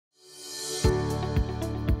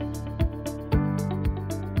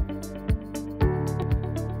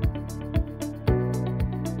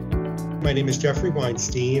My name is Jeffrey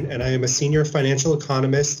Weinstein, and I am a senior financial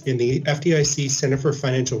economist in the FDIC Center for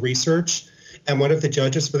Financial Research and one of the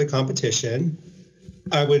judges for the competition.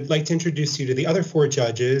 I would like to introduce you to the other four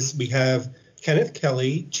judges. We have Kenneth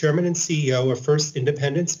Kelly, Chairman and CEO of First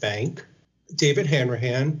Independence Bank, David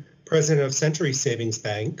Hanrahan, President of Century Savings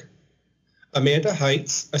Bank, Amanda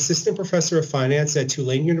Heitz, Assistant Professor of Finance at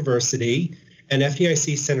Tulane University and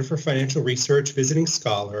FDIC Center for Financial Research Visiting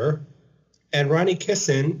Scholar, and Ronnie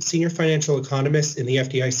Kissen, Senior Financial Economist in the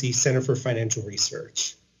FDIC Center for Financial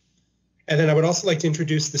Research. And then I would also like to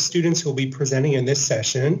introduce the students who will be presenting in this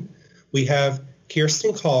session. We have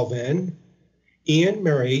Kirsten Colvin, Ian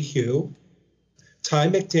Mayhew, Ty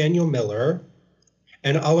McDaniel Miller,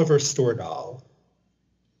 and Oliver Stordahl.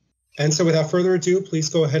 And so without further ado, please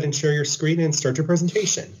go ahead and share your screen and start your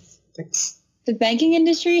presentation. Thanks. The banking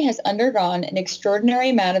industry has undergone an extraordinary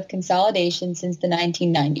amount of consolidation since the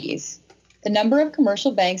 1990s. The number of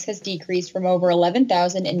commercial banks has decreased from over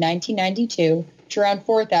 11,000 in 1992 to around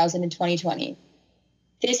 4,000 in 2020.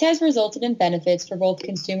 This has resulted in benefits for both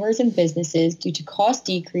consumers and businesses due to cost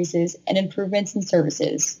decreases and improvements in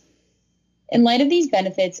services. In light of these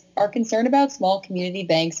benefits, our concern about small community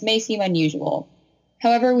banks may seem unusual.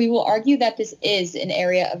 However, we will argue that this is an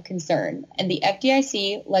area of concern, and the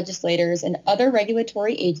FDIC, legislators, and other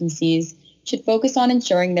regulatory agencies should focus on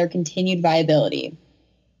ensuring their continued viability.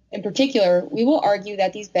 In particular, we will argue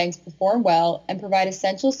that these banks perform well and provide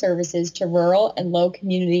essential services to rural and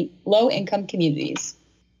low-income communities.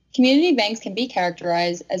 Community banks can be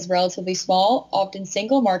characterized as relatively small, often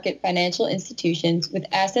single-market financial institutions with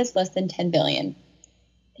assets less than $10 billion.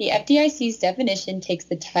 The FDIC's definition takes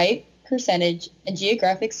the type, percentage, and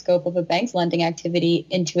geographic scope of a bank's lending activity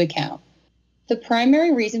into account. The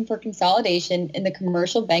primary reason for consolidation in the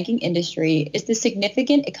commercial banking industry is the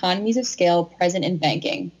significant economies of scale present in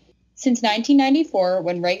banking. Since 1994,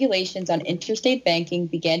 when regulations on interstate banking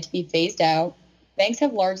began to be phased out, banks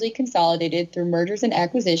have largely consolidated through mergers and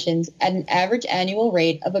acquisitions at an average annual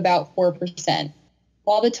rate of about 4%.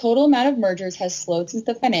 While the total amount of mergers has slowed since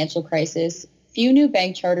the financial crisis, few new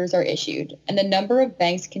bank charters are issued, and the number of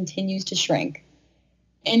banks continues to shrink.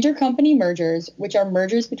 Intercompany mergers, which are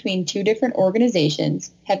mergers between two different organizations,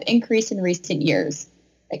 have increased in recent years,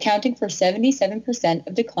 accounting for 77%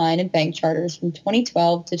 of decline in bank charters from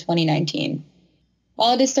 2012 to 2019.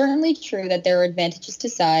 While it is certainly true that there are advantages to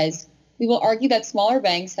size, we will argue that smaller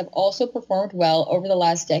banks have also performed well over the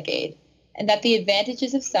last decade, and that the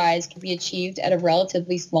advantages of size can be achieved at a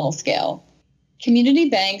relatively small scale. Community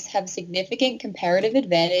banks have significant comparative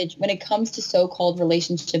advantage when it comes to so-called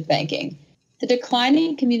relationship banking. The decline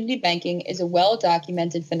in community banking is a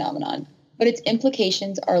well-documented phenomenon, but its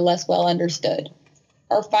implications are less well understood.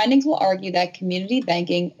 Our findings will argue that community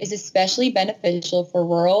banking is especially beneficial for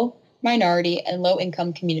rural, minority, and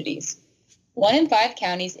low-income communities. 1 in 5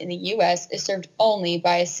 counties in the U.S. is served only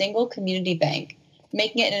by a single community bank,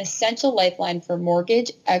 making it an essential lifeline for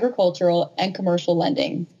mortgage, agricultural, and commercial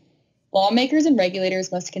lending. Lawmakers and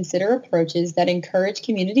regulators must consider approaches that encourage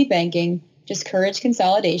community banking, discourage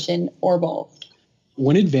consolidation, or both.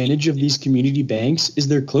 One advantage of these community banks is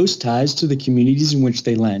their close ties to the communities in which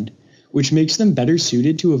they lend, which makes them better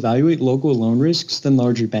suited to evaluate local loan risks than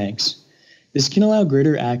larger banks. This can allow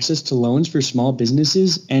greater access to loans for small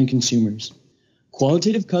businesses and consumers.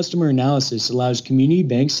 Qualitative customer analysis allows community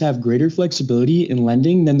banks to have greater flexibility in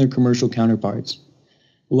lending than their commercial counterparts.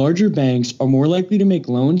 Larger banks are more likely to make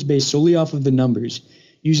loans based solely off of the numbers,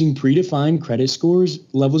 using predefined credit scores,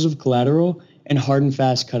 levels of collateral, and hard and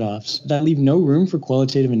fast cutoffs that leave no room for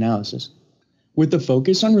qualitative analysis. With the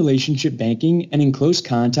focus on relationship banking and in close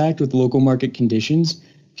contact with local market conditions,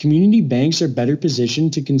 community banks are better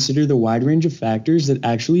positioned to consider the wide range of factors that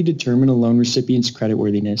actually determine a loan recipient's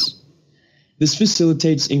creditworthiness. This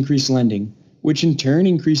facilitates increased lending, which in turn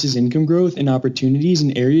increases income growth and opportunities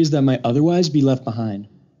in areas that might otherwise be left behind.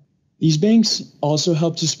 These banks also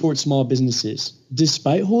help to support small businesses.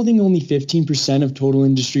 Despite holding only 15% of total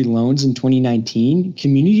industry loans in 2019,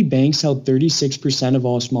 community banks held 36% of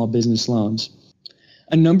all small business loans.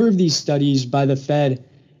 A number of these studies by the Fed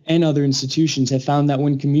and other institutions have found that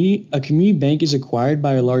when a community bank is acquired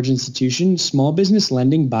by a large institution, small business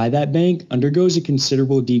lending by that bank undergoes a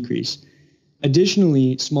considerable decrease.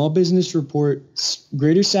 Additionally, small business report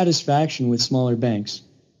greater satisfaction with smaller banks.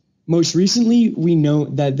 Most recently, we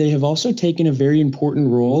note that they have also taken a very important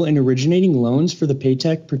role in originating loans for the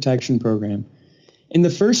Paycheck Protection Program. In the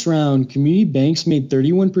first round, community banks made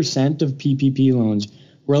 31% of PPP loans,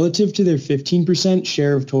 relative to their 15%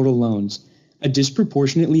 share of total loans, a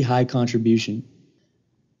disproportionately high contribution.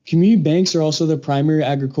 Community banks are also the primary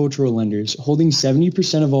agricultural lenders, holding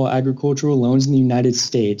 70% of all agricultural loans in the United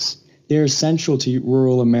States. they are essential to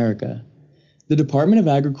rural America. The Department of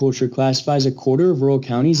Agriculture classifies a quarter of rural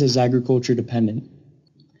counties as agriculture dependent.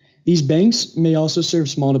 These banks may also serve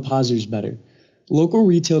small depositors better. Local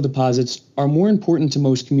retail deposits are more important to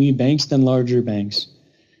most community banks than larger banks.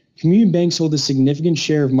 Community banks hold a significant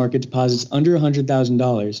share of market deposits under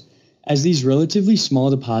 $100,000. As these relatively small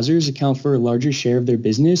depositors account for a larger share of their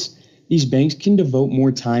business, these banks can devote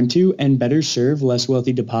more time to and better serve less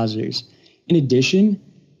wealthy depositors. In addition,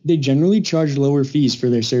 they generally charge lower fees for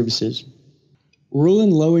their services. Rural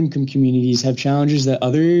and low-income communities have challenges that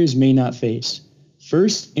other areas may not face.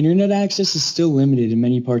 First, internet access is still limited in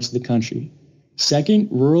many parts of the country. Second,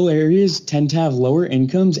 rural areas tend to have lower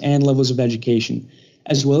incomes and levels of education,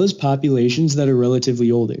 as well as populations that are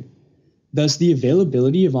relatively older. Thus, the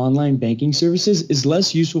availability of online banking services is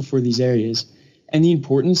less useful for these areas, and the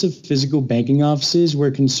importance of physical banking offices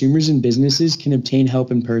where consumers and businesses can obtain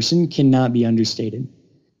help in person cannot be understated.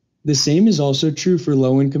 The same is also true for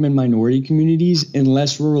low-income and minority communities in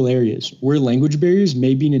less rural areas, where language barriers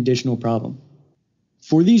may be an additional problem.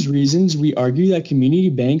 For these reasons, we argue that community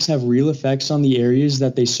banks have real effects on the areas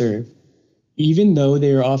that they serve, even though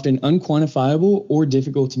they are often unquantifiable or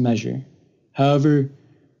difficult to measure. However,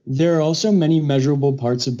 there are also many measurable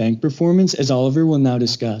parts of bank performance, as Oliver will now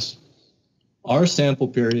discuss. Our sample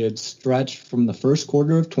period stretched from the first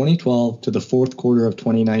quarter of 2012 to the fourth quarter of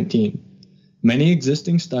 2019. Many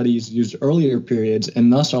existing studies used earlier periods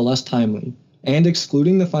and thus are less timely, and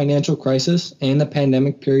excluding the financial crisis and the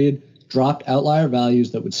pandemic period, dropped outlier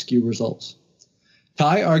values that would skew results.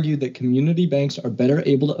 Ty argued that community banks are better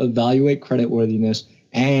able to evaluate creditworthiness,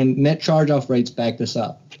 and net charge-off rates back this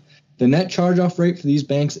up. The net charge-off rate for these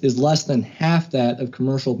banks is less than half that of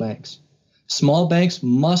commercial banks. Small banks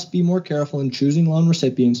must be more careful in choosing loan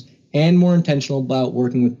recipients and more intentional about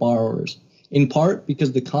working with borrowers, in part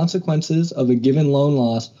because the consequences of a given loan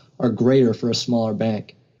loss are greater for a smaller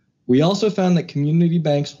bank. We also found that community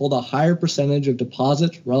banks hold a higher percentage of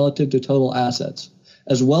deposits relative to total assets,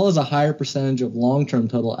 as well as a higher percentage of long-term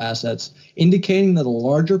total assets, indicating that a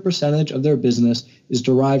larger percentage of their business is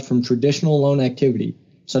derived from traditional loan activity,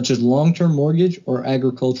 such as long-term mortgage or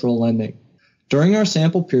agricultural lending. During our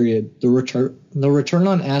sample period, the return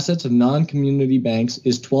on assets of non-community banks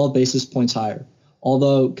is 12 basis points higher,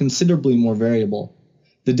 although considerably more variable.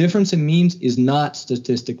 The difference in means is not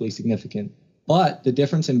statistically significant, but the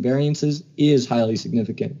difference in variances is highly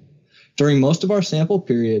significant. During most of our sample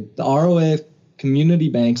period, the ROA of community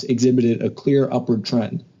banks exhibited a clear upward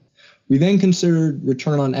trend. We then considered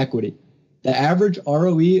return on equity. The average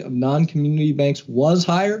ROE of non-community banks was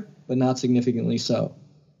higher, but not significantly so.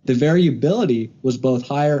 The variability was both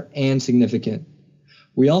higher and significant.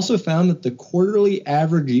 We also found that the quarterly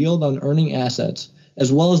average yield on earning assets,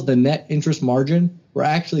 as well as the net interest margin, were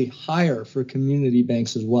actually higher for community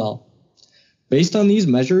banks as well. Based on these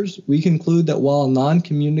measures, we conclude that while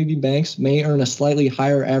non-community banks may earn a slightly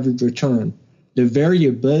higher average return, the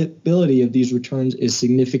variability of these returns is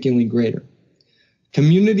significantly greater.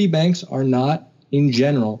 Community banks are not, in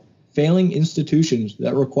general, failing institutions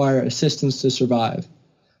that require assistance to survive,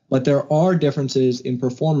 but there are differences in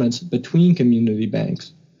performance between community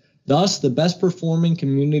banks. Thus, the best performing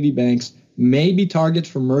community banks may be targets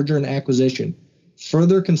for merger and acquisition,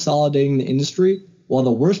 further consolidating the industry, while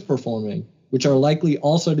the worst performing, which are likely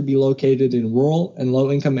also to be located in rural and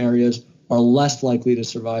low-income areas, are less likely to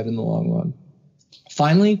survive in the long run.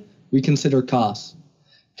 Finally, we consider costs.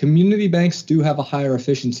 Community banks do have a higher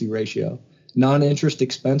efficiency ratio, non-interest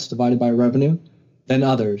expense divided by revenue, than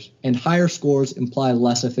others, and higher scores imply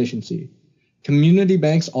less efficiency. Community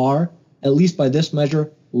banks are, at least by this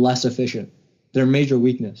measure, less efficient, their major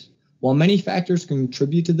weakness. While many factors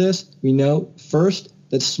contribute to this, we note, first,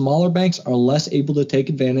 that smaller banks are less able to take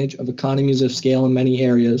advantage of economies of scale in many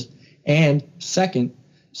areas, and second,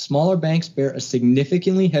 smaller banks bear a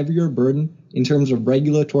significantly heavier burden in terms of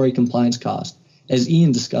regulatory compliance costs, as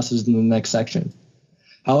Ian discusses in the next section.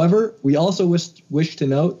 However, we also wish to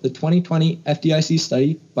note the 2020 FDIC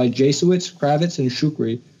study by Jasowitz, Kravitz, and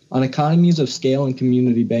Shukri on economies of scale in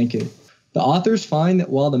community banking. The authors find that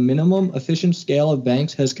while the minimum efficient scale of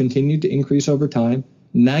banks has continued to increase over time,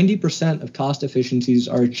 90% of cost efficiencies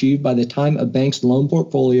are achieved by the time a bank's loan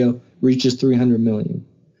portfolio reaches $300 million.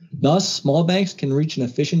 Thus, small banks can reach an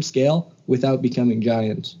efficient scale without becoming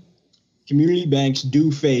giants. Community banks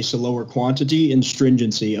do face a lower quantity and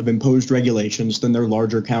stringency of imposed regulations than their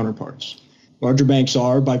larger counterparts. Larger banks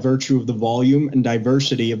are, by virtue of the volume and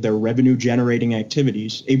diversity of their revenue-generating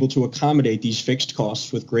activities, able to accommodate these fixed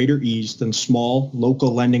costs with greater ease than small,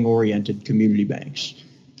 local lending-oriented community banks.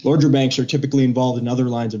 Larger banks are typically involved in other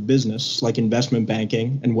lines of business, like investment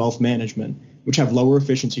banking and wealth management, which have lower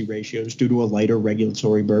efficiency ratios due to a lighter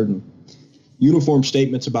regulatory burden. Uniform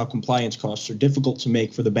statements about compliance costs are difficult to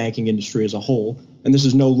make for the banking industry as a whole, and this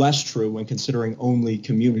is no less true when considering only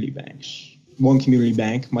community banks. One community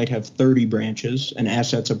bank might have 30 branches and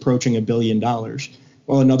assets approaching $1 billion,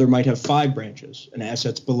 while another might have 5 branches and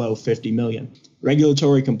assets below $50 million.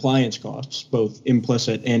 Regulatory compliance costs, both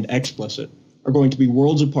implicit and explicit, are going to be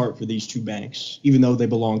worlds apart for these two banks, even though they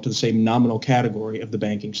belong to the same nominal category of the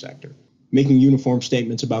banking sector. Making uniform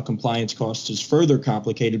statements about compliance costs is further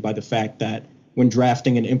complicated by the fact that, when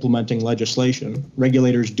drafting and implementing legislation,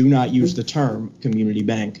 regulators do not use the term community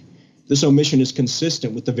bank. This omission is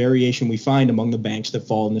consistent with the variation we find among the banks that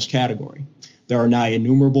fall in this category. There are nigh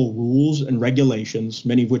innumerable rules and regulations,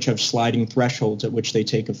 many of which have sliding thresholds at which they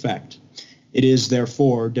take effect. It is,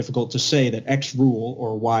 therefore, difficult to say that X rule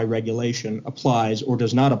or Y regulation applies or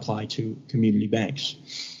does not apply to community banks.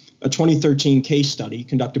 A 2013 case study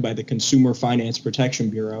conducted by the Consumer Finance Protection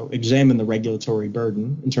Bureau examined the regulatory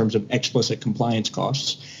burden in terms of explicit compliance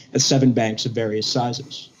costs at 7 banks of various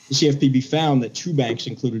sizes. The CFPB found that 2 banks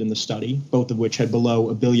included in the study, both of which had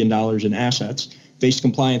below $1 billion in assets, faced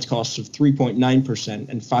compliance costs of 3.9%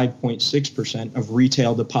 and 5.6% of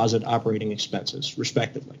retail deposit operating expenses,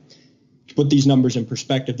 respectively. To put these numbers in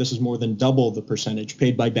perspective, this is more than double the percentage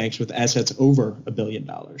paid by banks with assets over $1 billion.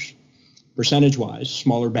 Percentage-wise,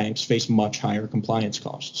 smaller banks face much higher compliance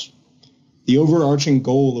costs. The overarching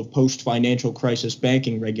goal of post-financial crisis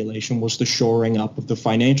banking regulation was the shoring up of the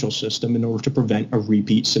financial system in order to prevent a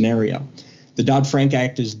repeat scenario. The Dodd-Frank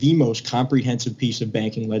Act is the most comprehensive piece of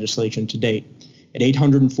banking legislation to date. At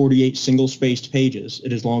 848 single-spaced pages,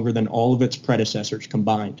 it is longer than all of its predecessors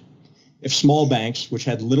combined. If small banks, which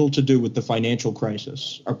had little to do with the financial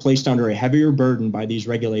crisis, are placed under a heavier burden by these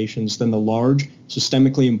regulations than the large,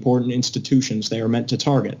 systemically important institutions they are meant to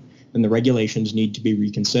target, then the regulations need to be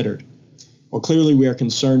reconsidered. While clearly we are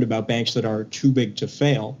concerned about banks that are too big to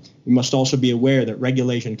fail, we must also be aware that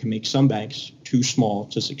regulation can make some banks too small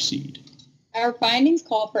to succeed. Our findings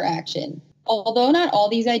call for action. Although not all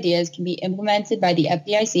these ideas can be implemented by the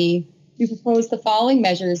FDIC, we propose the following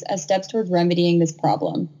measures as steps towards remedying this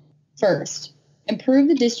problem. First, improve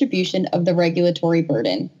the distribution of the regulatory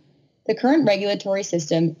burden. The current regulatory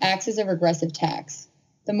system acts as a regressive tax.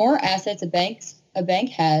 The more assets a bank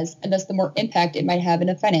has, and thus the more impact it might have in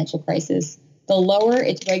a financial crisis, the lower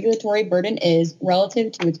its regulatory burden is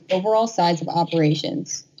relative to its overall size of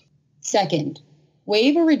operations. Second,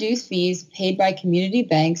 waive or reduce fees paid by community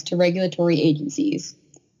banks to regulatory agencies.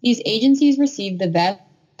 These agencies receive the vast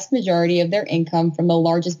majority of their income from the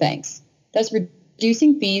largest banks. Thus,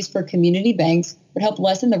 reducing fees for community banks would help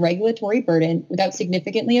lessen the regulatory burden without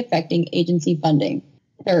significantly affecting agency funding.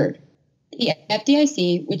 Third, the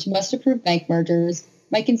FDIC, which must approve bank mergers,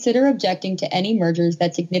 might consider objecting to any mergers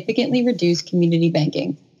that significantly reduce community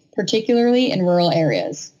banking, particularly in rural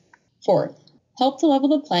areas. Fourth, help to level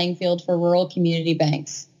the playing field for rural community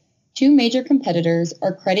banks. 2 major competitors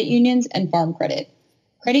are credit unions and farm credit.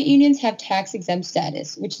 Credit unions have tax-exempt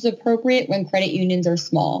status, which is appropriate when credit unions are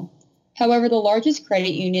small. However, the largest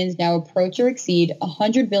credit unions now approach or exceed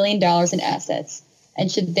 $100 billion in assets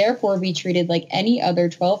and should therefore be treated like any other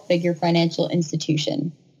 12-figure financial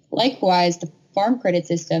institution. Likewise, the farm credit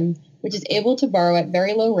system, which is able to borrow at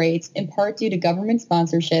very low rates in part due to government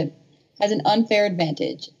sponsorship, has an unfair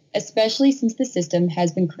advantage, especially since the system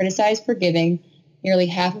has been criticized for giving nearly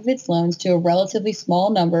half of its loans to a relatively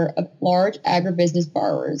small number of large agribusiness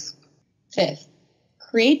borrowers. Fifth,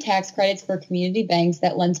 create tax credits for community banks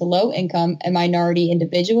that lend to low-income and minority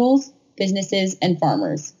individuals, businesses, and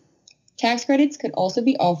farmers. Tax credits could also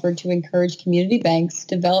be offered to encourage community banks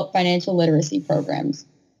to develop financial literacy programs,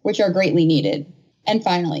 which are greatly needed. And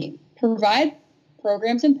finally, provide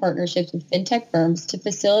programs and partnerships with fintech firms to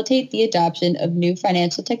facilitate the adoption of new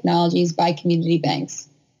financial technologies by community banks.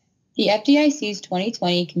 The FDIC's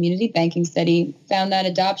 2020 community banking study found that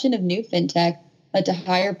adoption of new fintech led to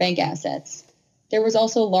higher bank assets. There was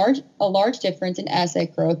also a large difference in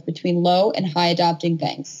asset growth between low and high adopting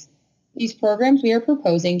banks. These programs we are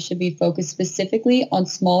proposing should be focused specifically on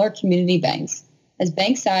smaller community banks, as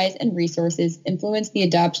bank size and resources influence the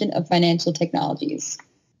adoption of financial technologies.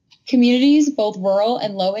 Communities, both rural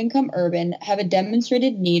and low-income urban, have a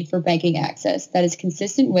demonstrated need for banking access that is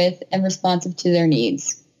consistent with and responsive to their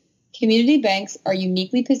needs. Community banks are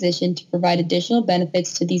uniquely positioned to provide additional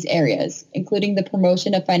benefits to these areas, including the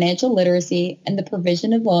promotion of financial literacy and the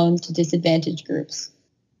provision of loans to disadvantaged groups.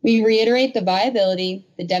 We reiterate the viability,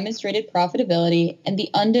 the demonstrated profitability, and the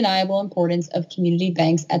undeniable importance of community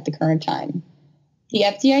banks at the current time. The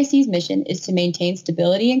FDIC's mission is to maintain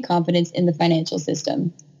stability and confidence in the financial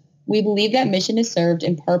system. We believe that mission is served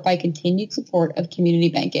in part by continued support of community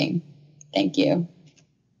banking. Thank you.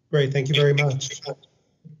 Great, thank you very much.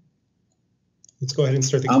 Let's go ahead and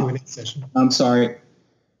start the Q&A session. I'm sorry.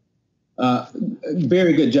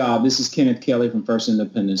 Very good job. This is Kenneth Kelly from First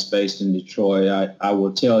Independence based in Detroit. I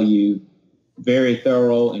will tell you, very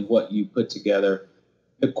thorough in what you put together.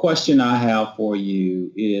 The question I have for you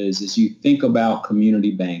is, as you think about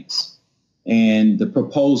community banks and the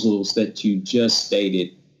proposals that you just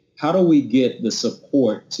stated, how do we get the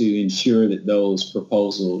support to ensure that those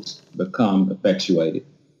proposals become effectuated?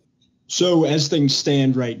 So as things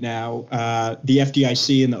stand right now, the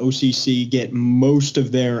FDIC and the OCC get most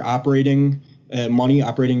of their operating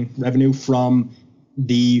revenue from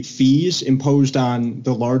the fees imposed on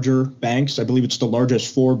the larger banks. I believe it's the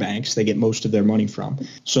largest 4 banks they get most of their money from.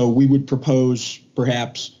 So we would propose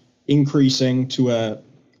perhaps increasing to a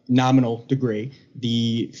nominal degree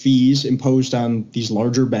the fees imposed on these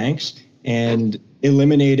larger banks and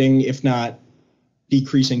eliminating, if not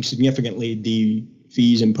decreasing significantly, the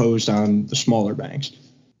fees imposed on the smaller banks.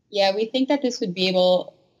 Yeah, we think that this would be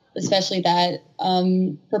able, especially that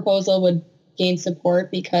proposal would gain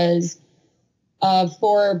support because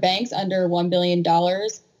for banks under $1 billion,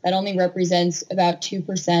 that only represents about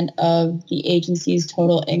 2% of the agency's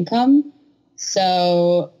total income.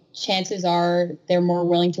 So chances are they're more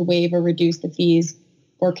willing to waive or reduce the fees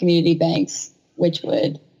for community banks, which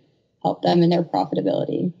would help them in their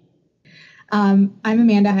profitability. I'm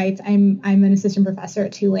Amanda Heights. I'm an assistant professor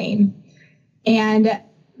at Tulane. And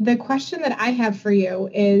the question that I have for you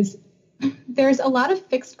is, there's a lot of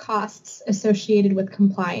fixed costs associated with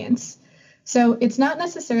compliance. So it's not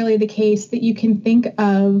necessarily the case that you can think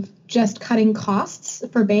of just cutting costs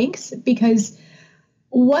for banks, because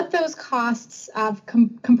what those costs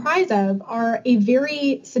comprise of are a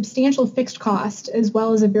very substantial fixed cost as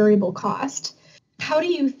well as a variable cost. How do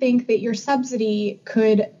you think that your subsidy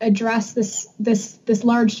could address this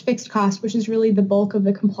large fixed cost, which is really the bulk of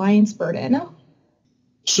the compliance burden?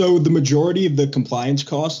 So the majority of the compliance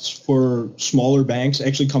costs for smaller banks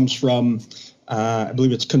actually comes from, I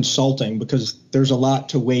believe it's consulting, because there's a lot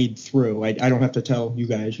to wade through. I don't have to tell you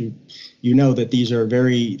guys, you know that these are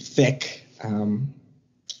very thick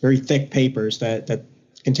papers that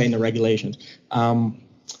contain the regulations.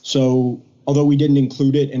 So although we didn't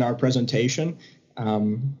include it in our presentation,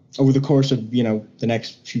 over the course of the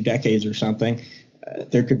next few decades or something,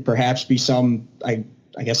 there could perhaps be some, I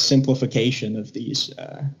guess, simplification of these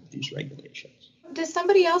regulations. Does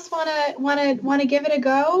somebody else want to give it a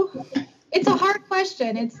go? It's a hard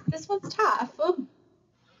question. This one's tough.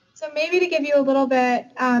 So maybe to give you a little bit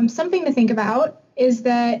something to think about is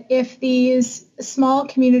that if these small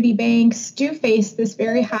community banks do face this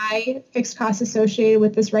very high fixed cost associated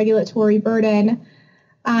with this regulatory burden,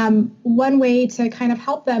 one way to kind of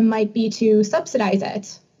help them might be to subsidize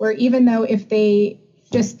it, where even though if they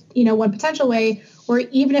just, one potential way, or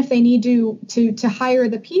even if they need to hire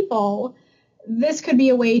the people, this could be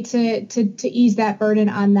a way to ease that burden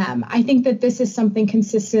on them. I think that this is something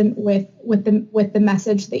consistent with the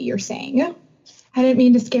message that you're saying. I didn't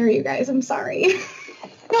mean to scare you guys. I'm sorry.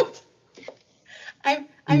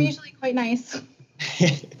 I'm usually quite nice.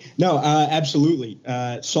 No, absolutely.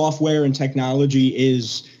 Software and technology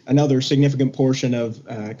is another significant portion of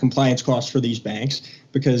compliance costs for these banks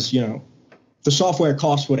because, the software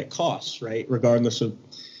costs what it costs, right, regardless of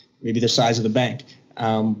maybe the size of the bank.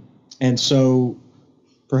 And so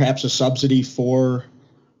perhaps a subsidy for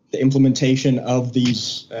the implementation of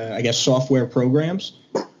these, software programs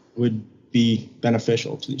would be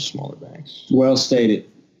beneficial to these smaller banks. Well stated.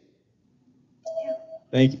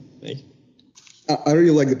 Thank you. I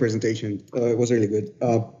really like the presentation. It was really good.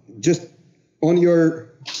 Just on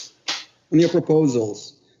your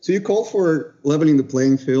proposals, so you call for leveling the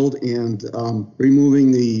playing field and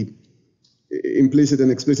removing the implicit and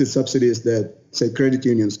explicit subsidies that, say, credit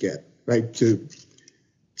unions get, right? To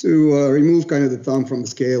remove kind of the thumb from the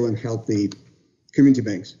scale and help the community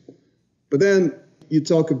banks. But then you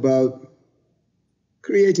talk about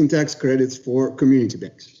creating tax credits for community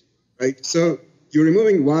banks, right? So you're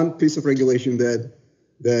removing one piece of regulation that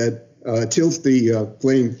tilts the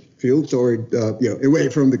playing field toward away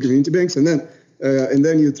from the community banks, and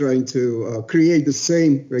then you're trying to create the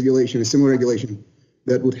same regulation, a similar regulation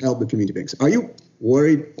that would help the community banks. Are you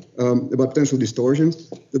worried about potential distortions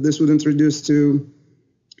that this would introduce to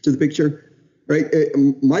the picture? Right.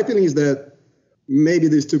 My feeling is that maybe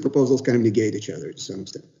these two proposals kind of negate each other to some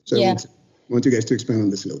extent. So yeah. I want you guys to expand on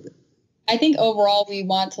this a little bit. I think overall we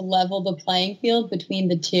want to level the playing field between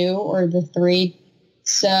the two or the three.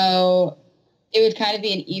 So it would kind of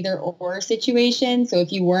be an either or situation. So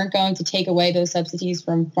if you weren't going to take away those subsidies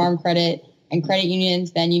from farm credit and credit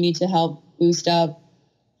unions, then you need to help boost up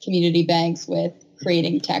community banks with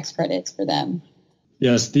creating tax credits for them.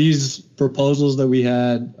 Yes, these proposals that we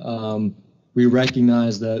had, we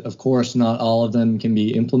recognize that, of course, not all of them can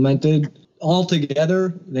be implemented.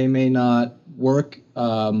 Altogether, they may not work.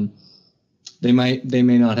 They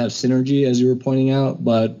may not have synergy, as you were pointing out,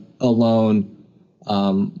 but alone,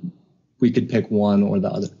 we could pick one or the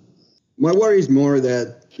other. My worry is more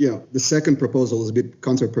that, the second proposal is a bit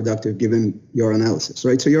counterproductive given your analysis,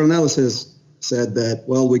 right? So your analysis said that,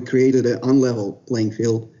 well, we created an unlevel playing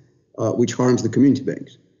field, which harms the community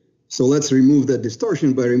banks. So let's remove that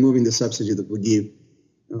distortion by removing the subsidy that we give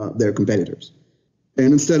their competitors.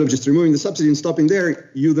 And instead of just removing the subsidy and stopping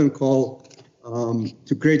there, you then call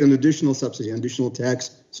to create an additional subsidy, additional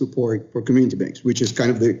tax support for community banks, which is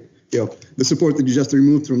kind of the support that you just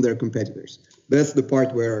removed from their competitors. That's the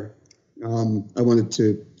part where I wanted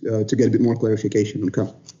to get a bit more clarification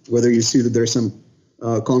on whether you see that there's some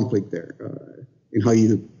conflict there in how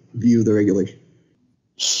you view the regulation.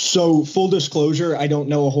 So full disclosure, I don't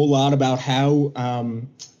know a whole lot about how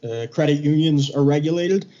credit unions are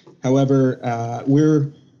regulated. However,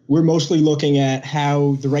 we're mostly looking at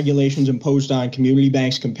how the regulations imposed on community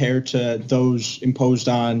banks compare to those imposed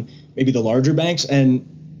on maybe the larger banks. And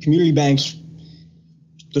community banks,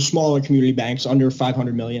 the smaller community banks under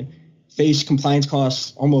 500 million, face compliance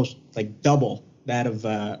costs almost like double that of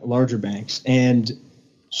larger banks. And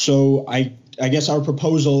so I guess our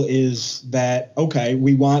proposal is that, okay,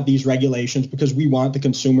 we want these regulations because we want the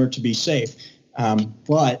consumer to be safe.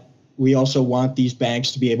 But we also want these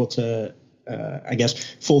banks to be able to,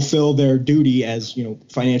 fulfill their duty as,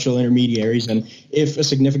 financial intermediaries. And if a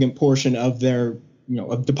significant portion of their,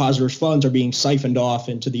 of depositors' funds are being siphoned off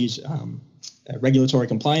into these regulatory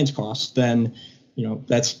compliance costs, then,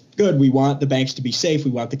 that's good. We want the banks to be safe.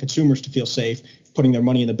 We want the consumers to feel safe putting their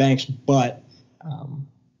money in the banks. But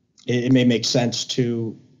it may make sense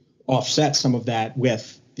to offset some of that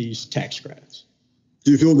with these tax credits.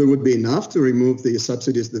 Do you feel there would be enough to remove the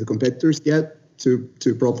subsidies that the competitors get to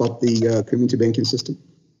prop up the community banking system?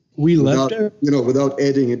 Without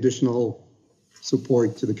adding additional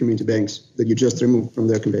support to the community banks that you just removed from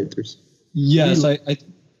their competitors? Yes,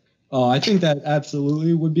 I think that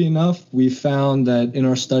absolutely would be enough. We found that in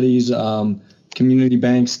our studies, community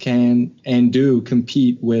banks can and do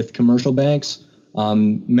compete with commercial banks.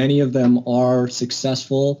 Many of them are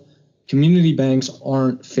successful. Community banks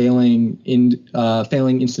aren't failing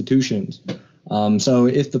institutions. So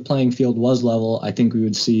if the playing field was level, I think we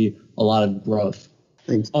would see a lot of growth.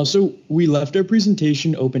 Thanks. Also, we left our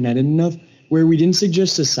presentation open-ended enough where we didn't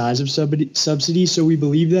suggest the size of subsidies, so we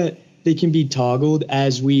believe that they can be toggled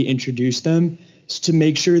as we introduce them to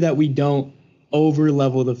make sure that we don't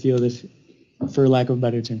over-level the field, for lack of a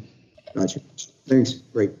better term. Gotcha. Thanks.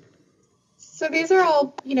 Great. So these are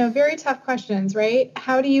all, very tough questions, right?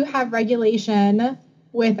 How do you have regulation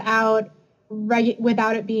without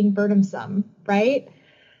it being burdensome, right?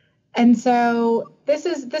 And so this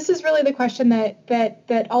is really the question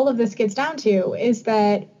that all of this gets down to, is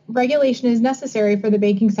that regulation is necessary for the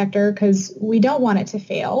banking sector because we don't want it to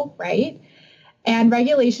fail, right? And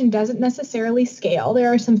regulation doesn't necessarily scale.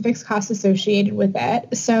 There are some fixed costs associated with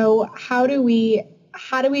it. So how do we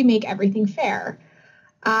make everything fair?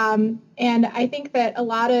 And I think that a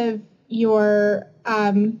lot of your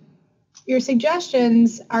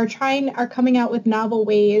suggestions are coming out with novel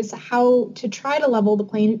ways how to try to level the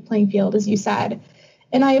playing field, as you said.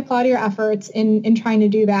 And I applaud your efforts in trying to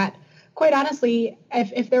do that. Quite honestly,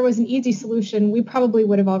 if there was an easy solution, we probably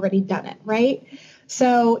would have already done it, right?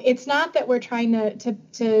 So it's not that we're trying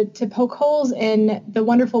to poke holes in the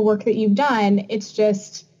wonderful work that you've done. It's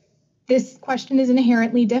just this question is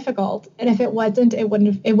inherently difficult, and if it wasn't, it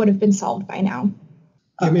would have been solved by now.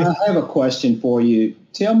 I have a question for you.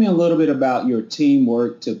 Tell me a little bit about your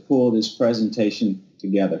teamwork to pull this presentation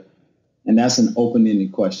together. And that's an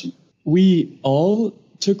open-ended question. We all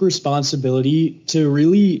took responsibility to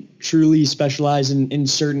really, truly specialize in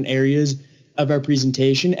certain areas of our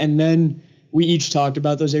presentation. And then we each talked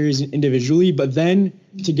about those areas individually. But then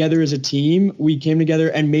together as a team, we came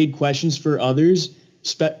together and made questions for others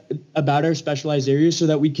about our specialized areas so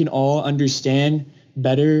that we can all understand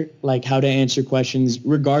better like how to answer questions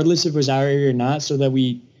regardless if it was our area or not, so that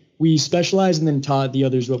we specialized and then taught the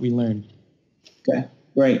others what we learned. Okay,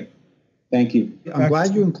 great. Thank you. I'm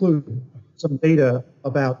glad you included some data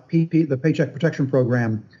about the Paycheck Protection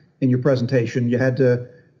Program in your presentation. You had to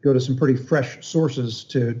go to some pretty fresh sources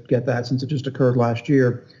to get that since it just occurred last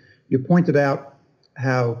year. You pointed out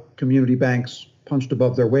how community banks punched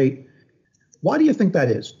above their weight. Why do you think that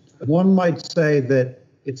is? One might say that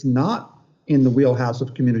it's not in the wheelhouse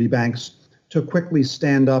of community banks to quickly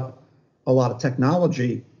stand up a lot of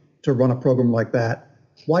technology to run a program like that.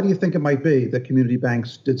 Why do you think it might be that community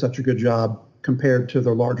banks did such a good job compared to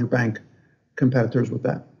their larger bank competitors with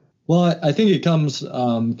that? Well, I think it comes,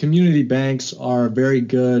 community banks are very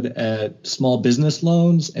good at small business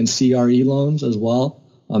loans and CRE loans as well.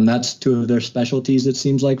 That's two of their specialties, it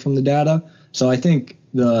seems like, from the data. So I think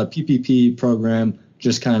the PPP program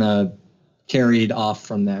just kind of carried off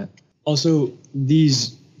from that. Also,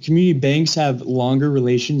 these community banks have longer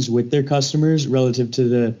relations with their customers relative to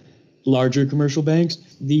the larger commercial banks.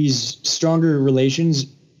 These stronger relations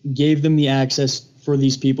gave them the access for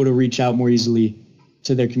these people to reach out more easily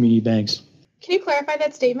to their community banks. Can you clarify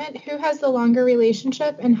that statement? Who has the longer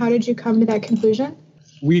relationship, and how did you come to that conclusion?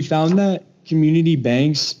 We found that community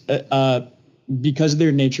banks, because of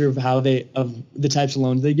their nature of the types of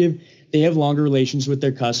loans they give, they have longer relations with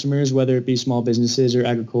their customers, whether it be small businesses or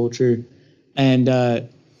agriculture. And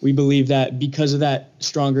we believe that because of that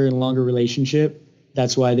stronger and longer relationship,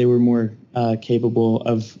 that's why they were more capable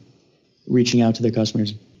of reaching out to their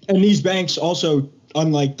customers. And these banks also,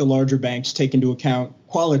 unlike the larger banks, take into account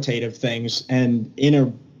qualitative things. And in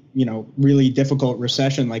a really difficult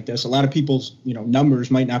recession like this, a lot of people's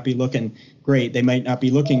numbers might not be looking great. They might not be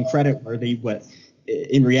looking creditworthy, but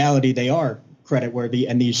in reality, they are creditworthy.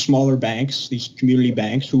 And these smaller banks, these community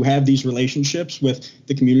banks who have these relationships with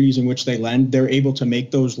the communities in which they lend, they're able to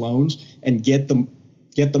make those loans and get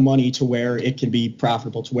the money to where it can be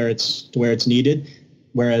profitable, to where it's needed.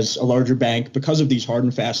 Whereas a larger bank, because of these hard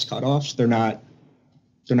and fast cutoffs, they're not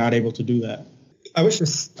able to do that. I was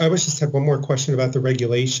just had one more question about the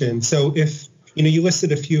regulation. So if you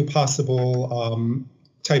listed a few possible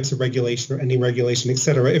types of regulation or any regulation, et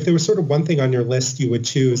cetera. If there was sort of one thing on your list you would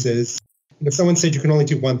choose, is if someone said you can only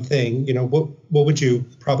do one thing, what would you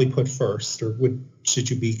probably put first, or should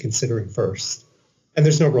you be considering first? And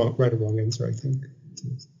there's no right or wrong answer, I think.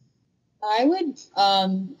 I would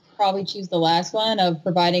probably choose the last one of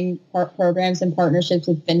providing programs and partnerships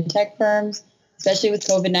with fintech firms. Especially with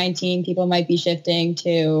COVID-19, people might be shifting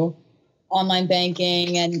to online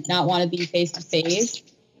banking and not want to be face-to-face.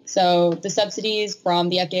 So the subsidies from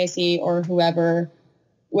the FDIC or whoever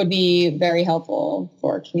would be very helpful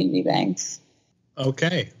for community banks.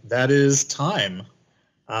 Okay, that is time.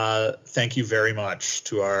 Thank you very much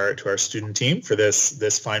to our student team for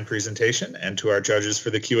this fine presentation, and to our judges for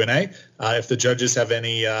the Q&A. If the judges have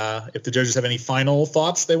any final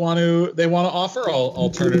thoughts they want to offer, I'll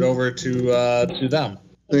turn it over to them.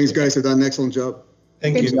 Thanks, guys. You've done an excellent job.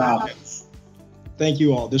 Thank you. Thank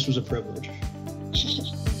you all. This was a privilege.